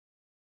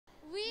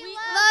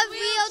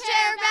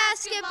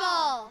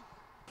basketball.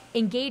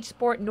 Engage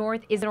Sport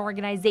North is an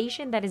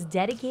organization that is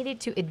dedicated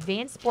to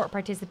advanced sport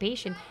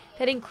participation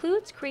that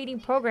includes creating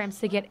programs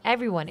to get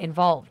everyone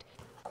involved.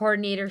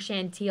 Coordinator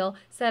Chantiel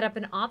set up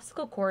an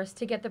obstacle course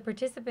to get the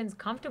participants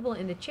comfortable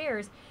in the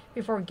chairs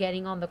before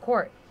getting on the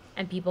court,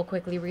 and people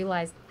quickly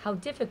realized how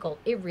difficult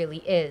it really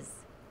is.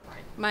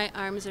 My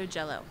arms are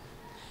jello.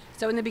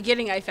 So in the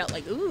beginning I felt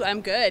like, ooh,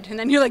 I'm good. And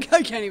then you're like,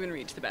 I can't even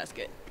reach the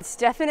basket. It's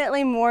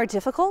definitely more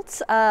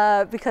difficult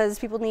because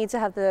people need to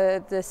have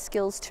the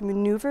skills to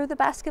maneuver the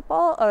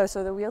basketball,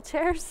 so the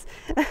wheelchairs.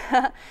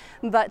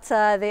 But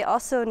they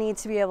also need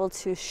to be able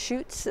to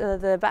shoot.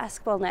 The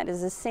basketball net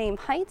is the same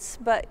height,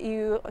 but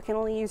you can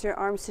only use your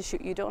arms to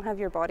shoot. You don't have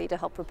your body to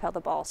help propel the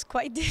ball. It's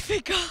quite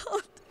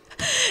difficult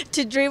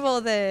to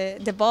dribble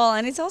the ball,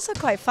 and it's also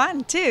quite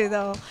fun too,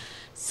 though.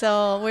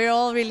 So we're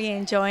all really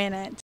enjoying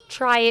it.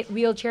 Try It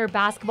Wheelchair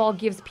Basketball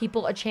gives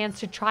people a chance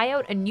to try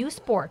out a new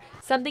sport,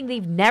 something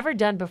they've never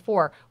done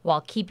before,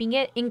 while keeping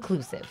it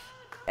inclusive.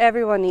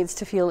 Everyone needs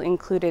to feel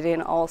included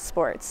in all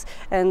sports,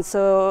 and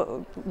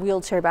so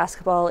wheelchair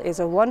basketball is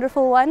a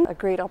wonderful one, a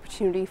great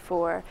opportunity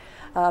for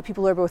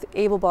people who are both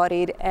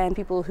able-bodied and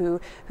people who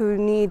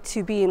need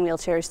to be in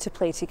wheelchairs to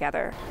play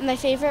together. My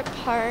favorite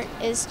part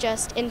is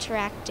just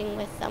interacting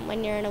with them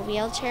when you're in a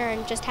wheelchair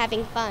and just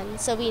having fun.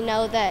 So we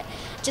know that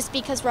just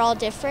because we're all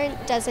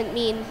different doesn't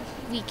mean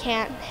we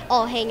can't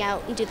all hang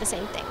out and do the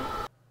same thing.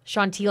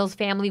 Chantiel's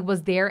family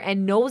was there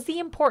and knows the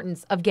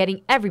importance of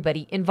getting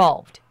everybody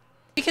involved.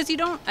 Because you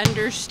don't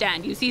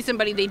understand. You see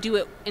somebody, they do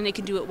it and they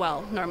can do it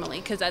well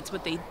normally because that's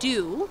what they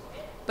do.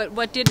 But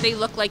what did they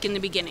look like in the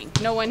beginning?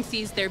 No one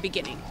sees their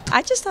beginning.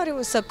 I just thought it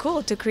was so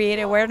cool to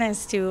create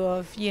awareness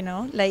of,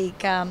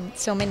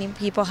 so many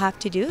people have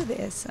to do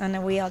this on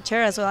a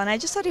wheelchair as well. And I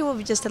just thought it would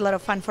be just a lot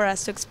of fun for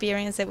us to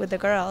experience it with the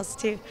girls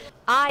too.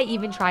 I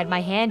even tried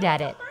my hand at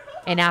it.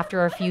 And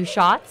after a few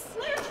shots,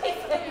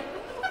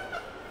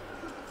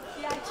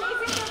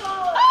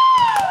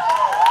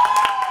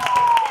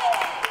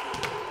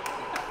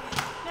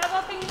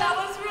 That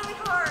was really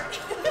hard.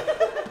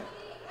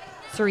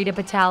 Sarita,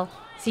 Patel,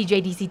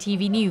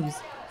 CJDC-TV News,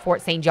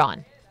 Fort St.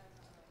 John.